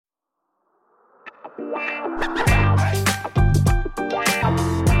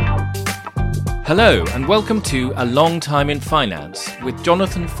Hello and welcome to A Long Time in Finance with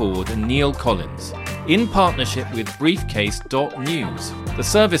Jonathan Ford and Neil Collins, in partnership with Briefcase.News, the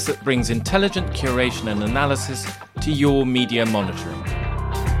service that brings intelligent curation and analysis to your media monitoring.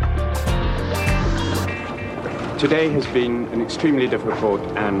 Today has been an extremely difficult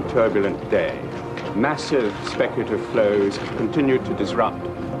and turbulent day. Massive speculative flows have continued to disrupt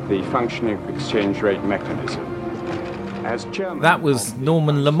the functioning of exchange rate mechanism. That was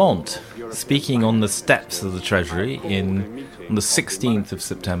Norman Lamont speaking on the steps of the Treasury on the 16th of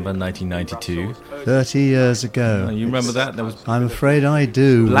September 1992. 30 years ago. You remember that? I'm afraid I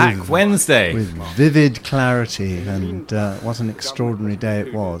do. Black Wednesday. With vivid clarity, and what an extraordinary day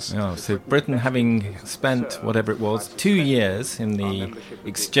it was. Yeah, so Britain, having spent whatever it was, 2 years in the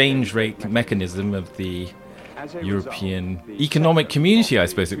exchange rate mechanism of the European Economic Community, I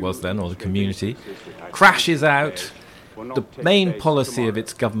suppose it was then, or the community, crashes out. The main policy of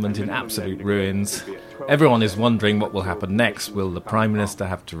its government in absolute ruins. Everyone is wondering what will happen next. Will the Prime Minister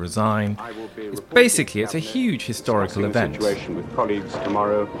have to resign? It's a huge historical event. Situation with colleagues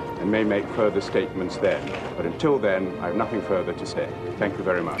tomorrow and may make further statements then. But until then, I have nothing further to say. Thank you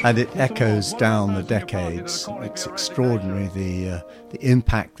very much. And it echoes down the decades. It's extraordinary the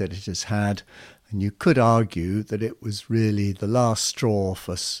impact that it has had. And you could argue that it was really the last straw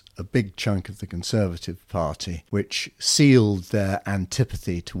for a big chunk of the Conservative Party, which sealed their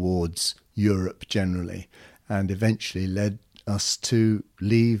antipathy towards Europe generally and eventually led us to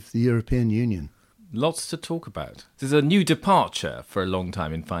leave the European Union. Lots to talk about. There's a new departure for A Long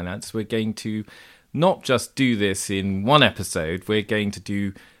Time in Finance. We're going to not just do this in one episode, we're going to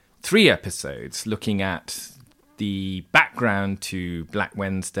do 3 episodes looking at the background to Black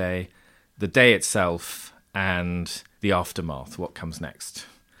Wednesday, the day itself, and the aftermath, what comes next.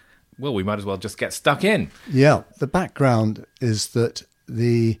 Well, we might as well just get stuck in. Yeah, the background is that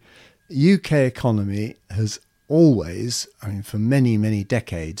the UK economy has always, for many, many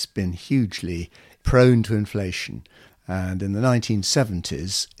decades, been hugely prone to inflation. And in the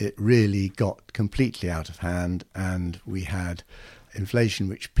 1970s, it really got completely out of hand, and we had inflation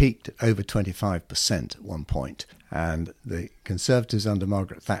which peaked at over 25% at one point. And the Conservatives under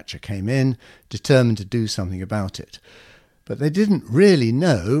Margaret Thatcher came in, determined to do something about it. But they didn't really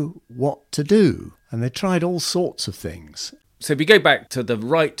know what to do, and they tried all sorts of things. So if we go back to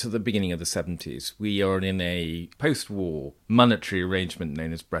the beginning of the 70s, we are in a post-war monetary arrangement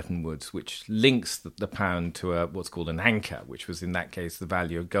known as Bretton Woods, which links the pound to what's called an anchor, which was in that case the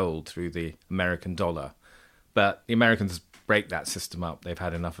value of gold through the American dollar. But the Americans break that system up. They've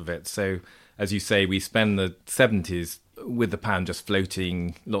had enough of it. So, as you say, we spend the 70s with the pound just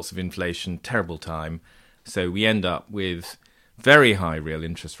floating, lots of inflation, terrible time. So we end up with very high real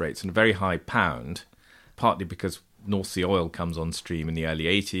interest rates and a very high pound, partly because North Sea oil comes on stream in the early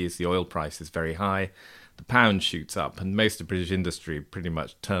 80s. The oil price is very high. The pound shoots up, and most of British industry pretty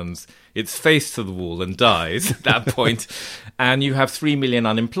much turns its face to the wall and dies at that point. And you have 3 million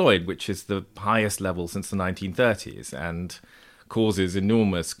unemployed, which is the highest level since the 1930s, and causes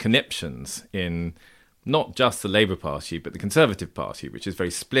enormous conniptions in not just the Labour Party, but the Conservative Party, which is very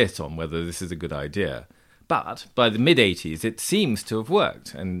split on whether this is a good idea. But by the mid-80s, it seems to have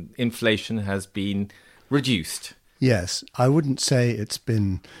worked, and inflation has been reduced. Yes, I wouldn't say it's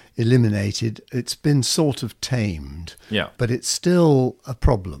been eliminated. It's been sort of tamed. Yeah. But it's still a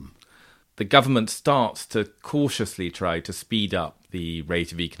problem. The government starts to cautiously try to speed up the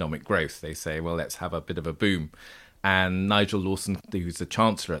rate of economic growth. They say, well, let's have a bit of a boom. And Nigel Lawson, who's the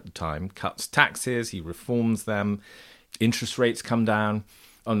Chancellor at the time, cuts taxes, he reforms them, interest rates come down,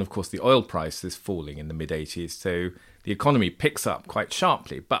 and of course the oil price is falling in the mid-80s. So the economy picks up quite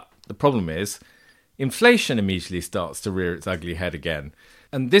sharply. But the problem is, inflation immediately starts to rear its ugly head again.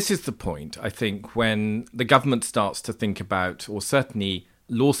 And this is the point, I think, when the government starts to think about, or certainly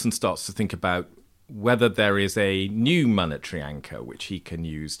Lawson starts to think about, whether there is a new monetary anchor which he can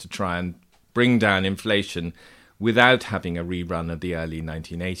use to try and bring down inflation without having a rerun of the early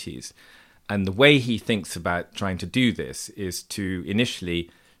 1980s. And the way he thinks about trying to do this is to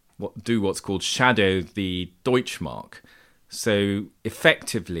initially do what's called shadow the Deutschmark. So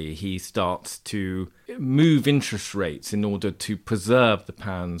effectively, he starts to move interest rates in order to preserve the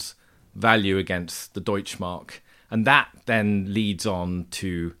pound's value against the Deutschmark. And that then leads on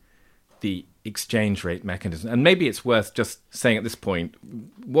to the exchange rate mechanism. And maybe it's worth just saying at this point,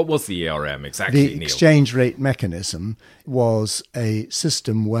 what was the ERM exactly, The Neil? exchange rate mechanism was a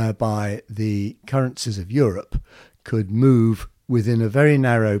system whereby the currencies of Europe could move within a very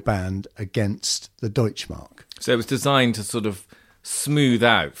narrow band against the Deutschmark. So it was designed to sort of smooth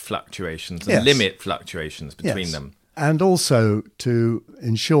out fluctuations and Yes. limit fluctuations between Yes. them. And also to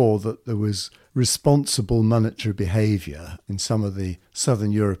ensure that there was responsible monetary behaviour in some of the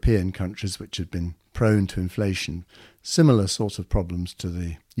southern European countries which had been prone to inflation, similar sort of problems to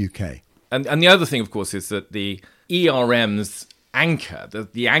the UK. And the other thing, of course, is that the ERM's anchor,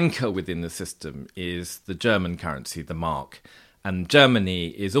 the anchor within the system is the German currency, the mark. And Germany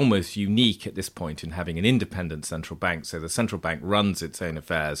is almost unique at this point in having an independent central bank. So the central bank runs its own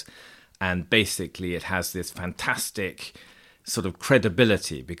affairs. And basically it has this fantastic sort of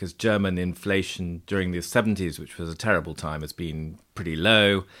credibility because German inflation during the 70s, which was a terrible time, has been pretty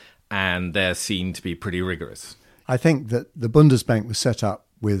low. And they're seen to be pretty rigorous. I think that the Bundesbank was set up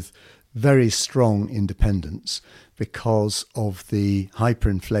with very strong independence because of the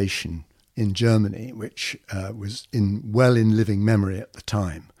hyperinflation in Germany, which was in living memory at the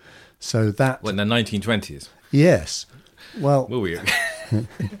time. So that... Well, in the 1920s. Yes. Well... Will we?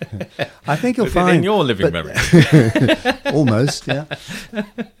 I think you'll Was find... it in your living memory? Almost, yeah.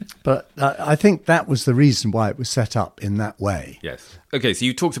 But I think that was the reason why it was set up in that way. Yes. Okay, so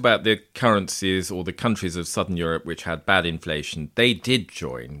you talked about the currencies or the countries of Southern Europe which had bad inflation. They did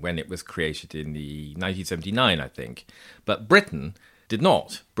join when it was created in the 1979, I think. But Britain did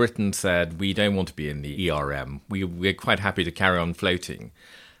not. Britain said, we don't want to be in the ERM. We're quite happy to carry on floating.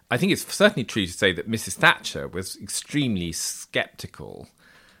 I think it's certainly true to say that Mrs. Thatcher was extremely sceptical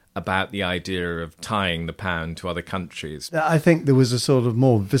about the idea of tying the pound to other countries. I think there was a sort of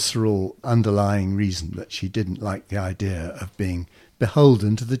more visceral underlying reason that she didn't like the idea of being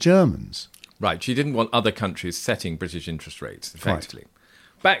beholden to the Germans. Right, she didn't want other countries setting British interest rates, effectively.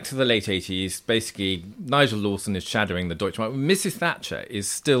 Right. Back to the late 80s, basically, Nigel Lawson is shadowing the Deutsche Mark. Mrs. Thatcher is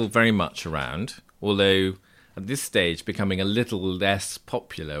still very much around, although at this stage becoming a little less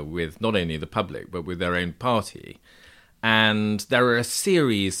popular with not only the public, but with their own party. And there are a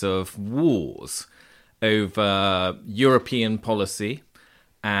series of wars over European policy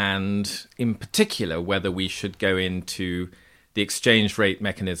and, in particular, whether we should go into the exchange rate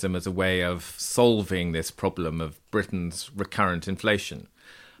mechanism as a way of solving this problem of Britain's recurrent inflation.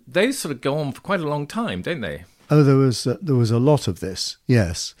 Those sort of go on for quite a long time, don't they? Oh, there was a lot of this,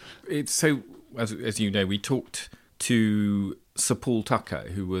 yes. It's so, as you know, we talked to Sir Paul Tucker,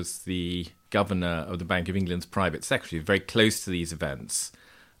 who was the governor of the Bank of England's private secretary, very close to these events,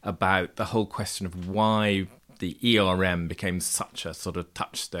 about the whole question of why the ERM became such a sort of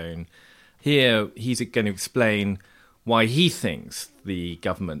touchstone. Here, he's going to explain why he thinks the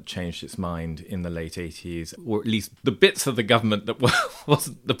government changed its mind in the late 80s, or at least the bits of the government that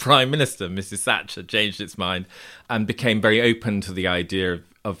wasn't the Prime Minister, Mrs. Thatcher, changed its mind and became very open to the idea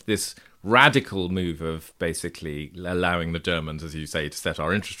of this radical move of basically allowing the Germans, as you say, to set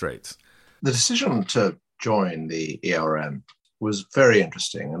our interest rates. The decision to join the ERM was very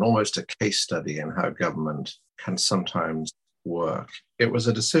interesting and almost a case study in how government can sometimes work. It was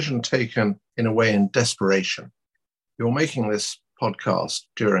a decision taken in a way in desperation. You're making this podcast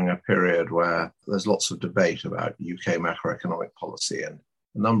during a period where there's lots of debate about UK macroeconomic policy, and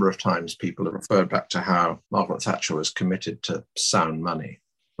a number of times people have referred back to how Margaret Thatcher was committed to sound money.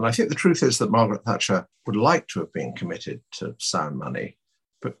 And I think the truth is that Margaret Thatcher would like to have been committed to sound money,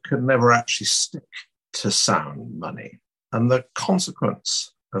 but could never actually stick to sound money. And the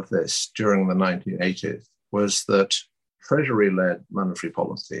consequence of this during the 1980s was that Treasury-led monetary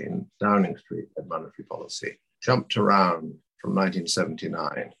policy and Downing Street-led monetary policy jumped around from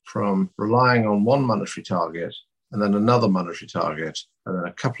 1979 from relying on one monetary target and then another monetary target and then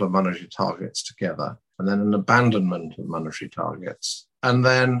a couple of monetary targets together and then an abandonment of monetary targets. And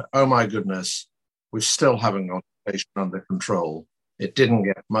then, oh my goodness, we still haven't got inflation under control. It didn't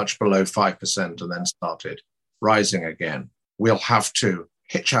get much below 5% and then started rising again. We'll have to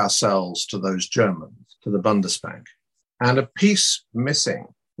hitch ourselves to those Germans, to the Bundesbank. And a piece missing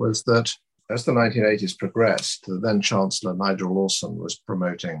was that as the 1980s progressed, the then Chancellor Nigel Lawson was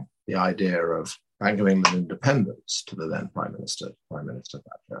promoting the idea of Bank of England independence to the then Prime Minister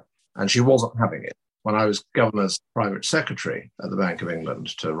Thatcher. And she wasn't having it. When I was Governor's private secretary at the Bank of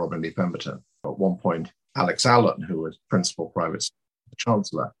England to Robin Lee Pemberton, at one point, Alex Allen, who was principal private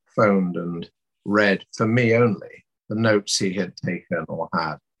chancellor, phoned and read for me only the notes he had taken or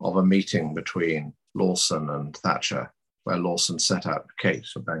had of a meeting between Lawson and Thatcher, where Lawson set out the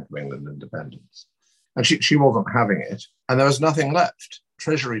case for Bank of England independence. And she wasn't having it. And there was nothing left.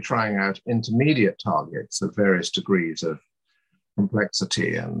 Treasury trying out intermediate targets of various degrees of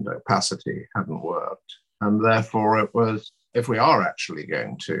complexity and opacity hadn't worked. And therefore it was, if we are actually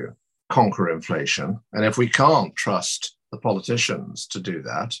going to conquer inflation, and if we can't trust the politicians to do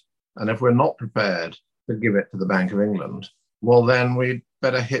that, and if we're not prepared to give it to the Bank of England, well, then we'd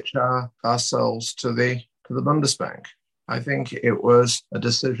better hitch ourselves to the Bundesbank. I think it was a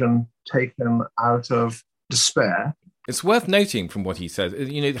decision taken out of despair. It's worth noting from what he says,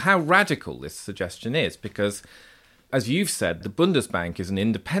 how radical this suggestion is, because, as you've said, the Bundesbank is an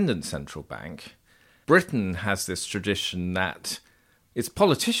independent central bank. Britain has this tradition that it's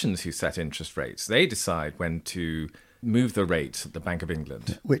politicians who set interest rates. They decide when to move the rates at the Bank of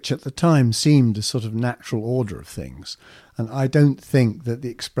England. Which at the time seemed a sort of natural order of things. And I don't think that the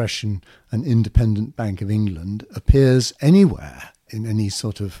expression an independent Bank of England appears anywhere in any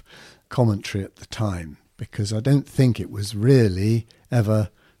sort of commentary at the time, because I don't think it was really ever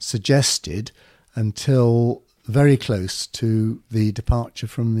suggested until very close to the departure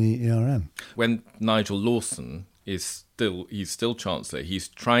from the ERM. When Nigel Lawson he's still Chancellor, he's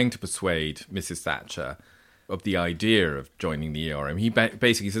trying to persuade Mrs. Thatcher of the idea of joining the ERM. He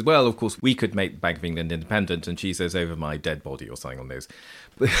basically says, well, of course, we could make the Bank of England independent, and she says, over my dead body or something on those.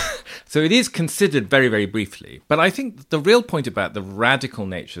 So it is considered very, very briefly. But I think the real point about the radical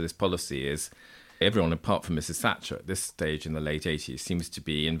nature of this policy is everyone, apart from Mrs. Thatcher at this stage in the late 80s, seems to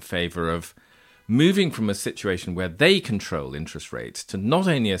be in favour of moving from a situation where they control interest rates to not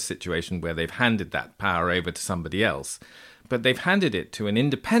only a situation where they've handed that power over to somebody else, but they've handed it to an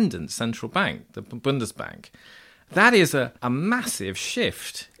independent central bank, the Bundesbank. That is a massive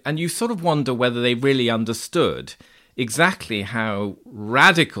shift. And you sort of wonder whether they really understood exactly how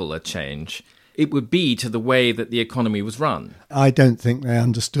radical a change it would be to the way that the economy was run. I don't think they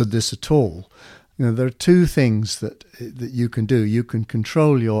understood this at all. There are two things that you can do. You can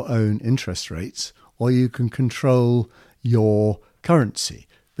control your own interest rates, or you can control your currency,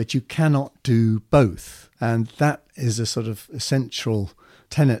 but you cannot do both. And that is a sort of essential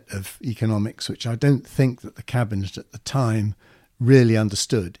tenet of economics, which I don't think that the cabinet at the time really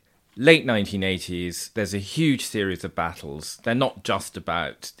understood. Late 1980s, there's a huge series of battles. They're not just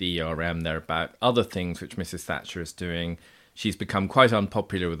about the ERM, they're about other things which Mrs. Thatcher is doing. She's become quite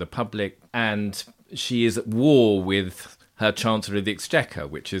unpopular with the public, and she is at war with her Chancellor of the Exchequer,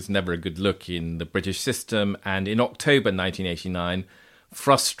 which is never a good look in the British system. And in October 1989,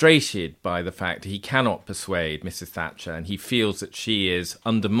 frustrated by the fact he cannot persuade Mrs. Thatcher and he feels that she is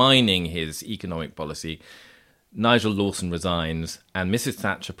undermining his economic policy, Nigel Lawson resigns and Mrs.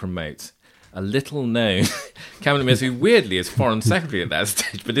 Thatcher promotes a little-known cabinet minister who weirdly is foreign secretary at that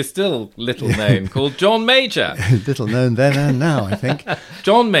stage, but is still little-known, called John Major. Little-known then and now, I think.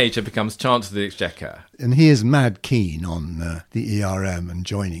 John Major becomes Chancellor of the Exchequer. And he is mad keen on the ERM and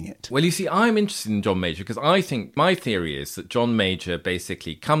joining it. Well, you see, I'm interested in John Major because I think my theory is that John Major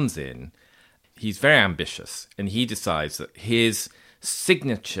basically comes in, he's very ambitious, and he decides that his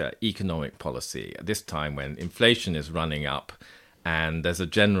signature economic policy at this time when inflation is running up and there's a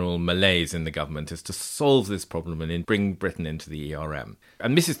general malaise in the government is to solve this problem and bring Britain into the ERM.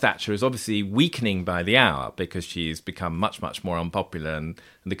 And Mrs. Thatcher is obviously weakening by the hour because she's become much, much more unpopular and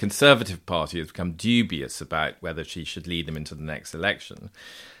the Conservative Party has become dubious about whether she should lead them into the next election.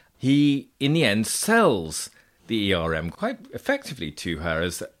 He, in the end, sells the ERM quite effectively to her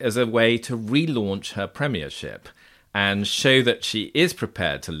as a way to relaunch her premiership and show that she is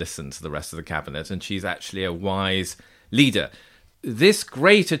prepared to listen to the rest of the cabinet and she's actually a wise leader. This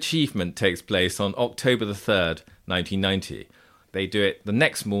great achievement takes place on October the 3rd, 1990. They do it the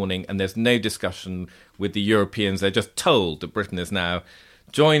next morning and there's no discussion with the Europeans. They're just told that Britain is now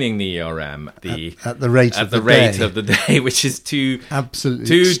joining the ERM at the rate of the day, which is absolutely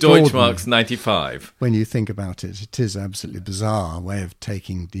two Deutschmarks 95. When you think about it, it is an absolutely bizarre way of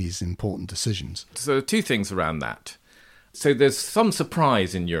taking these important decisions. So two things around that. So there's some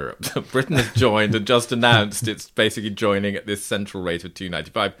surprise in Europe that Britain has joined and just announced it's basically joining at this central rate of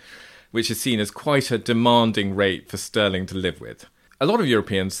 2.95, which is seen as quite a demanding rate for sterling to live with. A lot of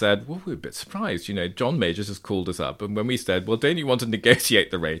Europeans said, well, we're a bit surprised. John Major just called us up. And when we said, well, don't you want to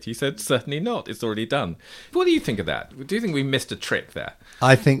negotiate the rate? He said, certainly not. It's already done. What do you think of that? Do you think we missed a trick there?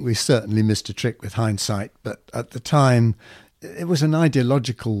 I think we certainly missed a trick with hindsight. But at the time, it was an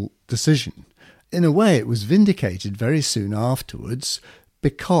ideological decision. In a way, it was vindicated very soon afterwards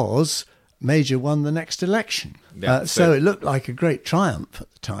because Major won the next election. Yeah, so it looked like a great triumph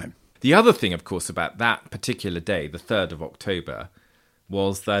at the time. The other thing, of course, about that particular day, the 3rd of October,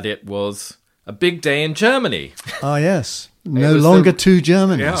 was that it was a big day in Germany. Ah, yes. No longer two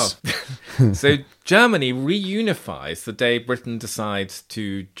Germanys. Yeah. So Germany reunifies the day Britain decides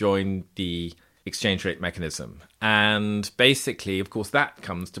to join the exchange rate mechanism. And basically, of course, that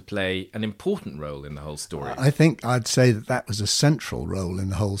comes to play an important role in the whole story. I think I'd say that was a central role in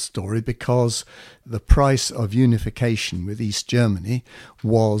the whole story, because the price of unification with East Germany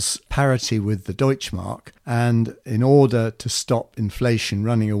was parity with the Deutschmark. And in order to stop inflation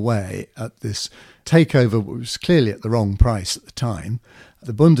running away at this takeover, which was clearly at the wrong price at the time,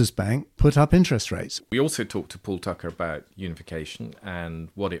 the Bundesbank put up interest rates. We also talked to Paul Tucker about unification and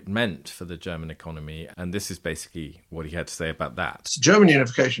what it meant for the German economy, and this is basically what he had to say about that. So German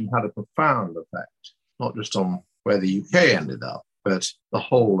unification had a profound effect, not just on where the UK ended up, but the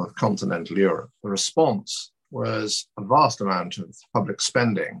whole of continental Europe. The response was a vast amount of public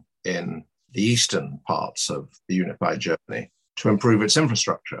spending in the eastern parts of the unified Germany to improve its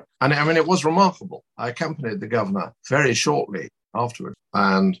infrastructure. And I mean, it was remarkable. I accompanied the governor very shortly afterwards,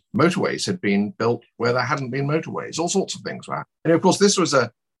 and motorways had been built where there hadn't been motorways. All sorts of things were happening. And of course, this was an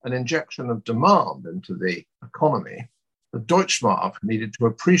injection of demand into the economy. The Deutschmark needed to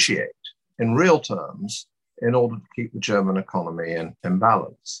appreciate in real terms in order to keep the German economy in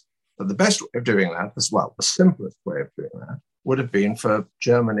balance. But the best way of doing that, as well, the simplest way of doing that, would have been for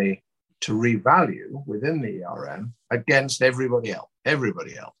Germany to revalue within the ERM against everybody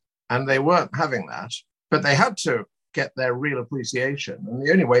else. And they weren't having that, but they had to get their real appreciation. And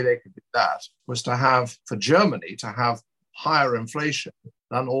the only way they could do that was for Germany to have higher inflation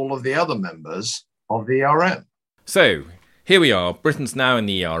than all of the other members of the ERM. So here we are, Britain's now in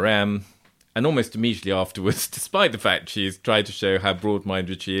the ERM, and almost immediately afterwards, despite the fact she's tried to show how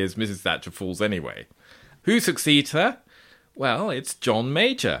broad-minded she is, Mrs. Thatcher falls anyway. Who succeeds her? Well, it's John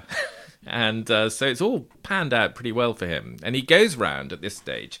Major. And so it's all panned out pretty well for him. And he goes round at this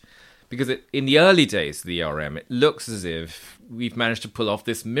stage, because in the early days of the ERM, it looks as if we've managed to pull off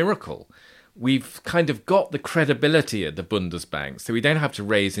this miracle. We've kind of got the credibility at the Bundesbank, so we don't have to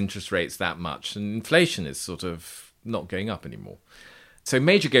raise interest rates that much, and inflation is sort of not going up anymore. So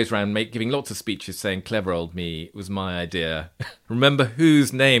Major goes around giving lots of speeches saying, clever old me, it was my idea. Remember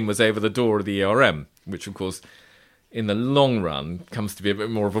whose name was over the door of the ERM, which, of course, in the long run, comes to be a bit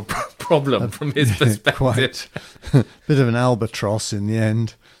more of a problem from his perspective. Quite. Bit of an albatross in the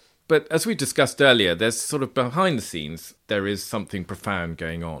end. But as we discussed earlier, there's sort of behind the scenes, there is something profound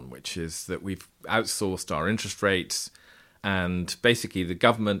going on, which is that we've outsourced our interest rates, and basically the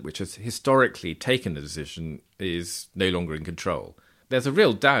government, which has historically taken the decision, is no longer in control. There's a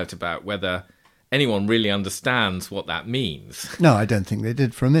real doubt about whether anyone really understands what that means. No, I don't think they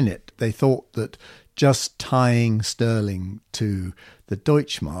did for a minute. They thought that just tying sterling to the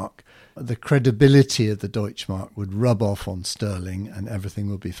Deutschmark, the credibility of the Deutschmark would rub off on sterling and everything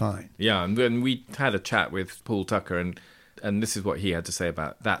would be fine. Yeah, and then we had a chat with Paul Tucker, and this is what he had to say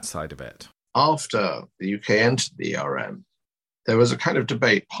about that side of it. After the UK entered the ERM, there was a kind of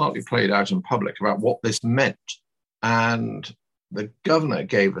debate partly played out in public about what this meant. And the governor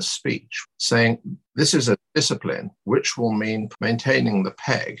gave a speech saying this is a discipline which will mean maintaining the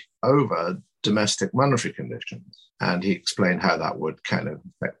peg over domestic monetary conditions. And he explained how that would kind of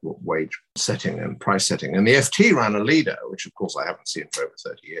affect wage setting and price setting. And the FT ran a leader, which of course I haven't seen for over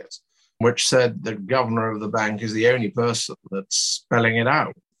 30 years, which said the governor of the bank is the only person that's spelling it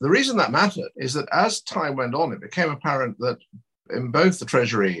out. The reason that mattered is that as time went on, it became apparent that in both the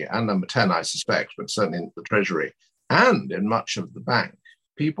Treasury and Number 10, I suspect, but certainly in the Treasury and in much of the bank,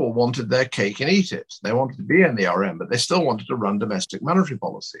 people wanted their cake and eat it. They wanted to be in the RM, but they still wanted to run domestic monetary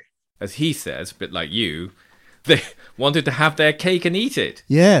policy. As he says, a bit like you, they wanted to have their cake and eat it.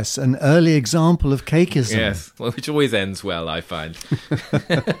 Yes, an early example of cakeism. Yes, well, which always ends well, I find.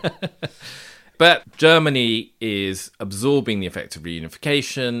 But Germany is absorbing the effects of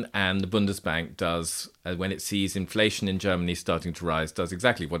reunification, and the Bundesbank does, when it sees inflation in Germany starting to rise, does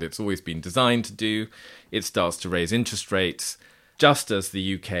exactly what it's always been designed to do. It starts to raise interest rates, just as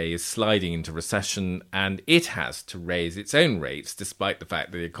the UK is sliding into recession, and it has to raise its own rates, despite the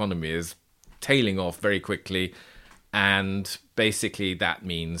fact that the economy is tailing off very quickly, and basically that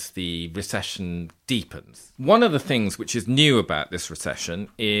means the recession deepens. One of the things which is new about this recession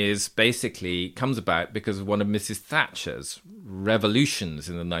is basically comes about because of one of Mrs. Thatcher's revolutions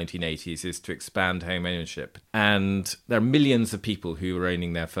in the 1980s is to expand home ownership. And there are millions of people who are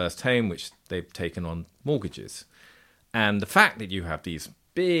owning their first home, which they've taken on mortgages. And the fact that you have these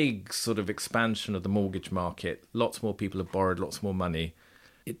big sort of expansion of the mortgage market, lots more people have borrowed lots more money,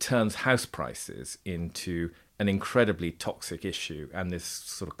 it turns house prices into an incredibly toxic issue and this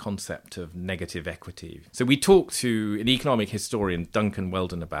sort of concept of negative equity. So we talked to an economic historian, Duncan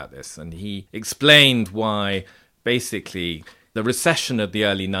Weldon, about this, and he explained why basically The recession of the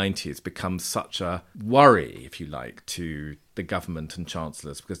early 90s becomes such a worry, if you like, to the government and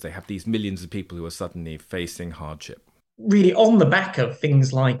chancellors because they have these millions of people who are suddenly facing hardship. Really on the back of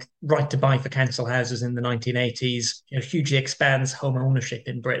things like right to buy for council houses in the 1980s, hugely expands home ownership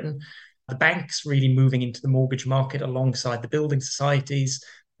in Britain. The banks really moving into the mortgage market alongside the building societies,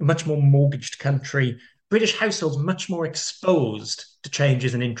 a much more mortgaged country. British households much more exposed to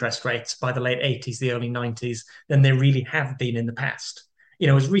changes in interest rates by the late 80s, the early 90s, than they really have been in the past.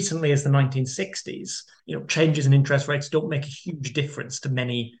 As recently as the 1960s, changes in interest rates don't make a huge difference to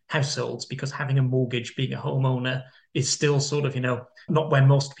many households because having a mortgage, being a homeowner, is still sort of, not where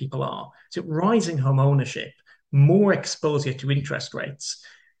most people are. So rising home ownership, more exposure to interest rates.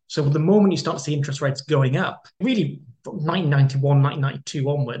 So the moment you start to see interest rates going up, really from 1991, 1992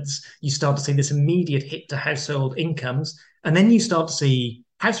 onwards, you start to see this immediate hit to household incomes. And then you start to see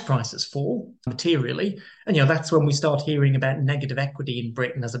house prices fall materially. And, that's when we start hearing about negative equity in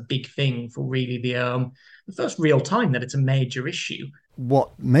Britain as a big thing for really the first real time that it's a major issue.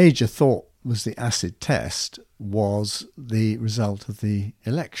 What Major thought was the acid test was the result of the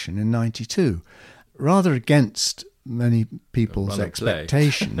election in 92. Rather against many people's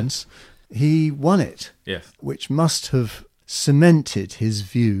expectations, he won it, yes, which must have cemented his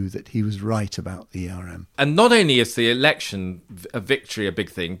view that he was right about the ERM. And not only is the election a victory a big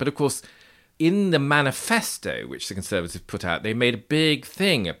thing, but of course, in the manifesto which the Conservatives put out, they made a big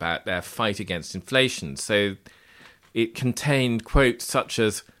thing about their fight against inflation. So it contained quotes such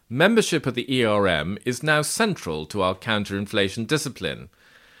as, "Membership of the ERM is now central to our counter-inflation discipline,"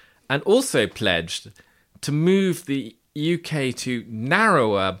 and also pledged to move the UK to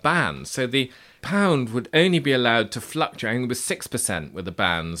narrower bands. So the pound would only be allowed to fluctuate. I think it was 6% were the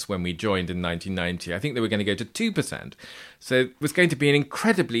bands when we joined in 1990. I think they were going to go to 2%. So it was going to be an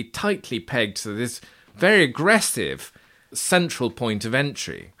incredibly tightly pegged, so this very aggressive central point of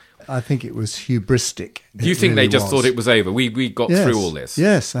entry. I think it was hubristic. Do you think really they just thought it was over? We got through all this.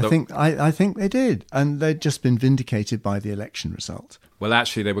 Yes, I think they did. And they'd just been vindicated by the election result. Well,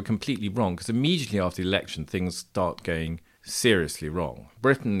 actually, they were completely wrong, because immediately after the election, things start going seriously wrong.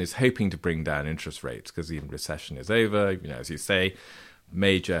 Britain is hoping to bring down interest rates because the recession is over. As you say,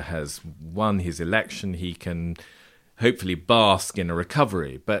 Major has won his election. He can hopefully bask in a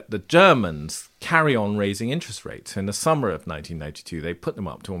recovery. But the Germans carry on raising interest rates. In the summer of 1992, they put them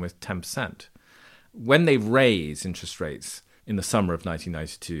up to almost 10%. When they raise interest rates in the summer of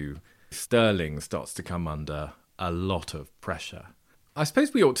 1992, sterling starts to come under a lot of pressure. I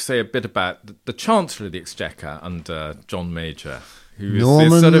suppose we ought to say a bit about the Chancellor of the Exchequer under John Major, who is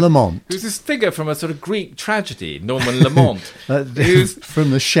Norman Lamont. Who's this figure from a sort of Greek tragedy, Norman Lamont. Who's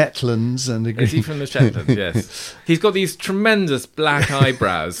from the Shetlands. Is he from the Shetlands? Yes. He's got these tremendous black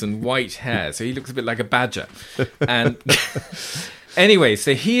eyebrows and white hair, so he looks a bit like a badger. And anyway,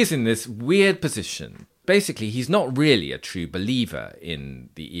 so he is in this weird position. Basically, he's not really a true believer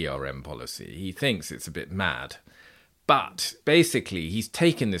in the ERM policy. He thinks it's a bit mad. But basically, he's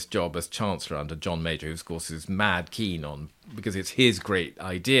taken this job as Chancellor under John Major, who, of course, is mad keen on, because it's his great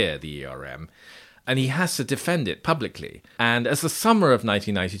idea, the ERM, and he has to defend it publicly. And as the summer of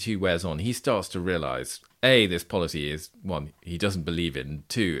 1992 wears on, he starts to realise, A, this policy is, one, he doesn't believe in,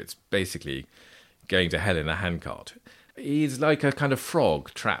 two, it's basically going to hell in a handcart. He's like a kind of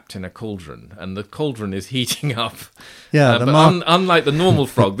frog trapped in a cauldron, and the cauldron is heating up. Yeah, but unlike the normal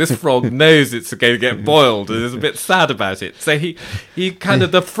frog, this frog knows it's going to get boiled and is a bit sad about it. So he kind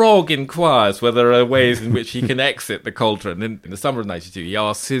of, the frog inquires whether there are ways in which he can exit the cauldron. In the summer of 92, he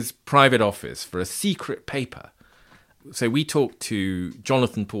asks his private office for a secret paper. So we talked to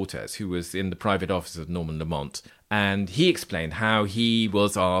Jonathan Portes, who was in the private office of Norman Lamont, and he explained how he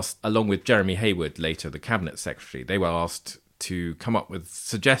was asked, along with Jeremy Haywood, later the Cabinet Secretary, they were asked to come up with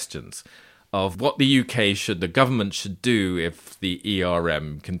suggestions of what the the government should do if the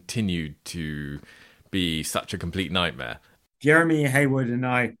ERM continued to be such a complete nightmare. Jeremy Haywood and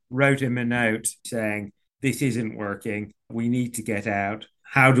I wrote him a note saying, this isn't working, we need to get out.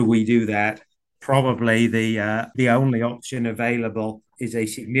 How do we do that? Probably the only option available is a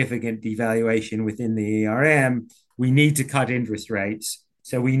significant devaluation within the ERM. We need to cut interest rates.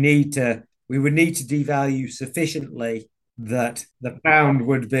 So we would need to devalue sufficiently that the pound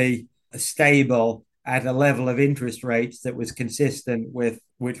would be stable at a level of interest rates that was consistent with,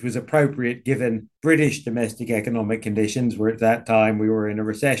 which was appropriate given British domestic economic conditions, where at that time we were in a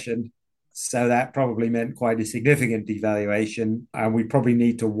recession. So that probably meant quite a significant devaluation, and we probably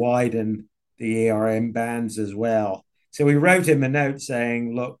need to widen the ERM bands as well. So we wrote him a note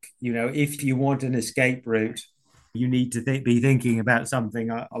saying, look, if you want an escape route, you need to be thinking about something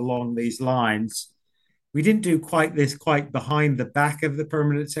along these lines. We didn't do quite behind the back of the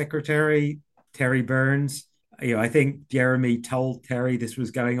permanent secretary, Terry Burns. I think Jeremy told Terry this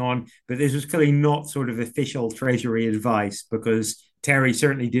was going on, but this was clearly not sort of official Treasury advice, because Terry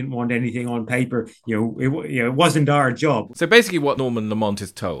certainly didn't want anything on paper. It wasn't our job. So basically what Norman Lamont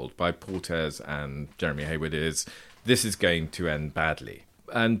is told by Portes and Jeremy Hayward is this is going to end badly.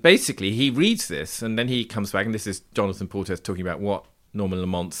 And basically he reads this and then he comes back, and this is Jonathan Portes talking about what Norman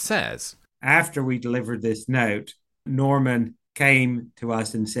Lamont says. After we delivered this note, Norman came to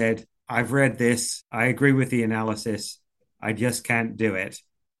us and said, I've read this. I agree with the analysis. I just can't do it.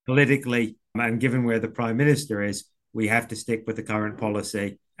 Politically, and given where the Prime Minister is, we have to stick with the current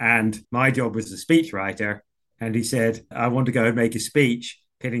policy. And my job was a speechwriter. And he said, I want to go and make a speech,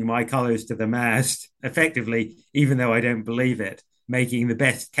 pinning my colours to the mast, effectively, even though I don't believe it, making the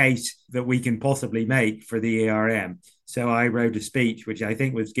best case that we can possibly make for the ERM. So I wrote a speech, which I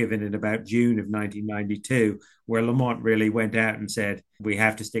think was given in about June of 1992, where Lamont really went out and said, we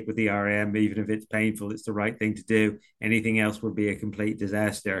have to stick with the ERM, even if it's painful, it's the right thing to do. Anything else would be a complete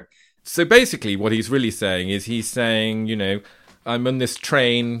disaster. So basically what he's really saying is I'm on this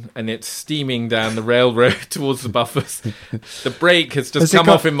train and it's steaming down the railroad towards the buffers. The brake has just come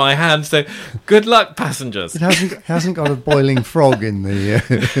off in my hand, so good luck, passengers. It hasn't got a boiling frog in the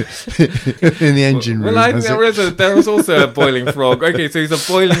in the engine room. Well, there was also a boiling frog. Okay, so he's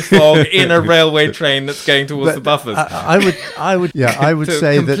a boiling frog in a railway train that's going towards the buffers. I would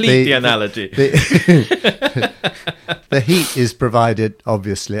say that the analogy. The heat is provided,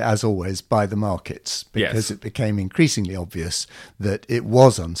 obviously, as always, by the markets, because it became increasingly obvious that it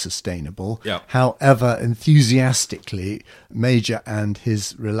was unsustainable. Yeah. However, enthusiastically, Major and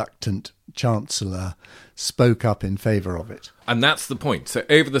his reluctant Chancellor spoke up in favour of it. And that's the point. So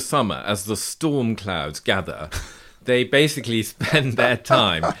over the summer, as the storm clouds gather, they basically spend their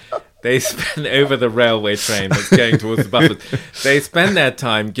time... They spend over the railway train that's going towards the buffers. They spend their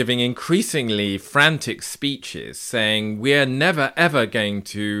time giving increasingly frantic speeches saying we're never, ever going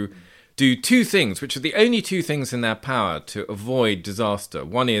to do two things, which are the only two things in their power to avoid disaster.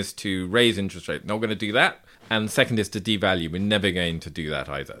 One is to raise interest rates. Not going to do that. And the second is to devalue. We're never going to do that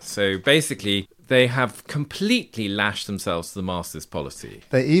either. So basically, they have completely lashed themselves to the master's policy.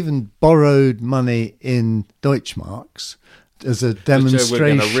 They even borrowed money in Deutschmarks as a demonstration.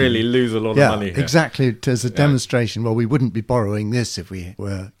 We're going to really lose a lot of money here. Exactly, as a demonstration. Well, we wouldn't be borrowing this if we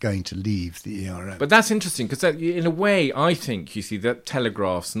were going to leave the ERM. But that's interesting, because in a way, I think, you see, that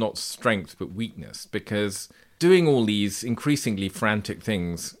telegraphs not strength but weakness, because doing all these increasingly frantic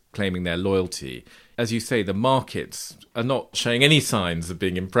things, claiming their loyalty, as you say, the markets are not showing any signs of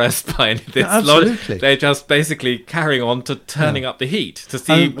being impressed by any of this. Absolutely. They're just basically carrying on to turning up the heat to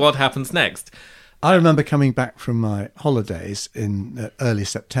see what happens next. I remember coming back from my holidays in early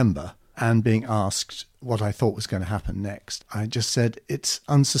September and being asked what I thought was going to happen next. I just said, it's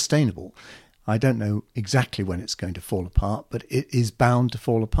unsustainable. I don't know exactly when it's going to fall apart, but it is bound to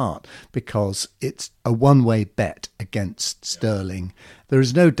fall apart because it's a one-way bet against sterling. There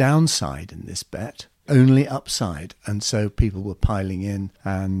is no downside in this bet, only upside. And so people were piling in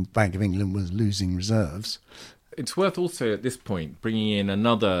and Bank of England was losing reserves. It's worth also at this point bringing in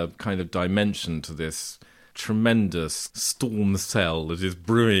another kind of dimension to this tremendous storm cell that is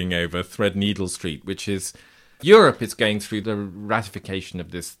brewing over Threadneedle Street, which is Europe is going through the ratification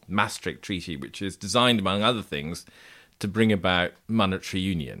of this Maastricht Treaty, which is designed, among other things, to bring about monetary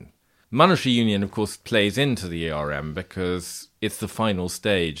union. Monetary union, of course, plays into the ERM because it's the final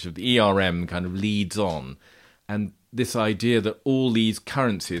stage of the ERM kind of leads on. And this idea that all these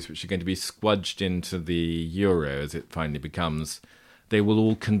currencies, which are going to be squudged into the euro as it finally becomes, they will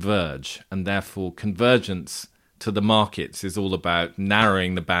all converge. And therefore, convergence to the markets is all about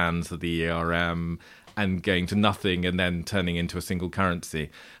narrowing the bands of the ERM and going to nothing and then turning into a single currency.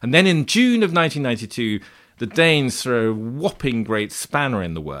 And then in June of 1992, the Danes throw a whopping great spanner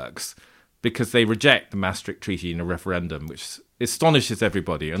in the works because they reject the Maastricht Treaty in a referendum, which astonishes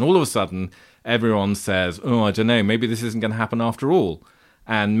everybody. And all of a sudden, everyone says, I don't know, maybe this isn't going to happen after all.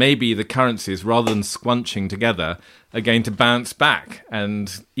 And maybe the currencies, rather than squunching together, are going to bounce back.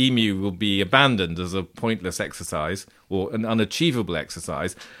 And EMU will be abandoned as a pointless exercise or an unachievable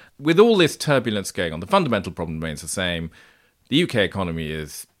exercise. With all this turbulence going on, the fundamental problem remains the same. The UK economy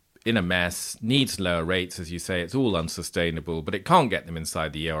is in a mess, needs lower rates, as you say. It's all unsustainable, but it can't get them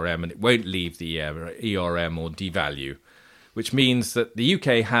inside the ERM, and it won't leave the ERM or devalue, which means that the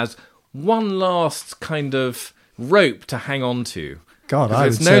UK has one last kind of rope to hang on to. God, I would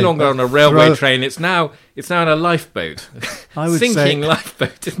it's say no longer on a railway train. It's now in a lifeboat. I would sinking say,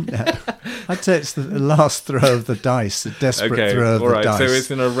 lifeboat. I'd say it's the last throw of the dice, a desperate throw of all right. the dice. So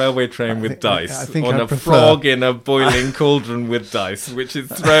it's in a railway train with dice, I think on I a prefer- frog in a boiling cauldron with dice, which is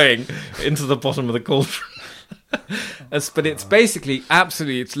throwing into the bottom of the cauldron. But it's basically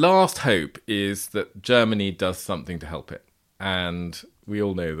absolutely, its last hope is that Germany does something to help it. And we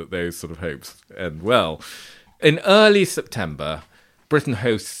all know that those sort of hopes end well. In early September, Britain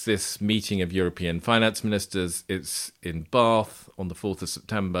hosts this meeting of European finance ministers. It's in Bath on the 4th of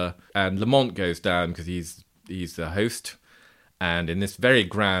September. And Lamont goes down because he's the host. And in this very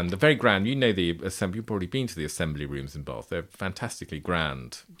grand, you know the assembly, you've probably been to the assembly rooms in Bath. They're fantastically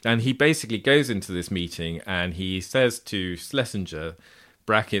grand. And he basically goes into this meeting and he says to Schlesinger,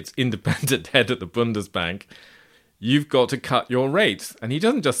 brackets, independent head at the Bundesbank, you've got to cut your rates. And he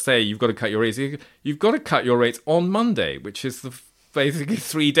doesn't just say you've got to cut your rates. You've got to cut your rates on Monday, which is basically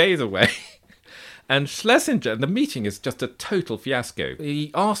 3 days away. And Schlesinger, the meeting is just a total fiasco.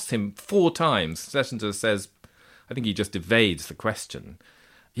 He asks him 4 times. Schlesinger says, I think he just evades the question.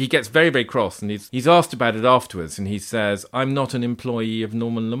 He gets very, very cross, and he's asked about it afterwards, and he says, I'm not an employee of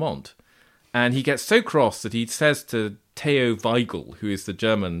Norman Lamont. And he gets so cross that he says to Theo Weigel, who is the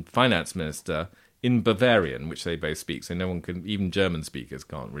German finance minister, in Bavarian, which they both speak, so no one can, even German speakers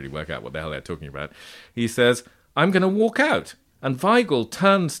can't really work out what the hell they're talking about. He says, I'm going to walk out. And Weigel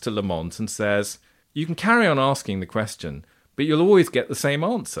turns to Lamont and says, you can carry on asking the question, but you'll always get the same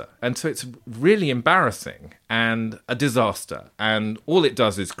answer. And so it's really embarrassing and a disaster. And all it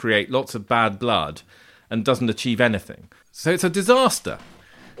does is create lots of bad blood and doesn't achieve anything. So it's a disaster.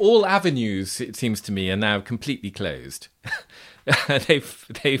 All avenues, it seems to me, are now completely closed.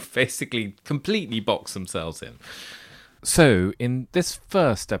 They've basically completely boxed themselves in. So in this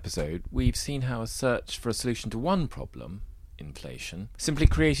first episode, we've seen how a search for a solution to one problem, inflation, simply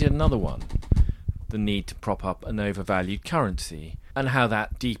created another one, the need to prop up an overvalued currency, and how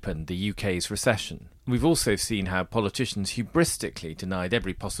that deepened the UK's recession. We've also seen how politicians hubristically denied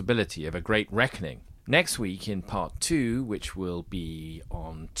every possibility of a great reckoning. Next week, in part 2, which will be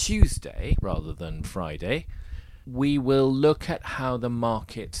on Tuesday rather than Friday, we will look at how the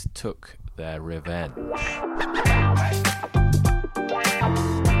markets took their revenge.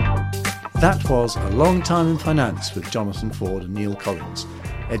 That was A Long Time in Finance with Jonathan Ford and Neil Collins.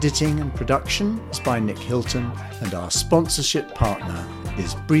 Editing and production is by Nick Hilton, and our sponsorship partner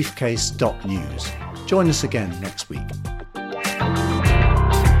is Briefcase.News. Join us again next week.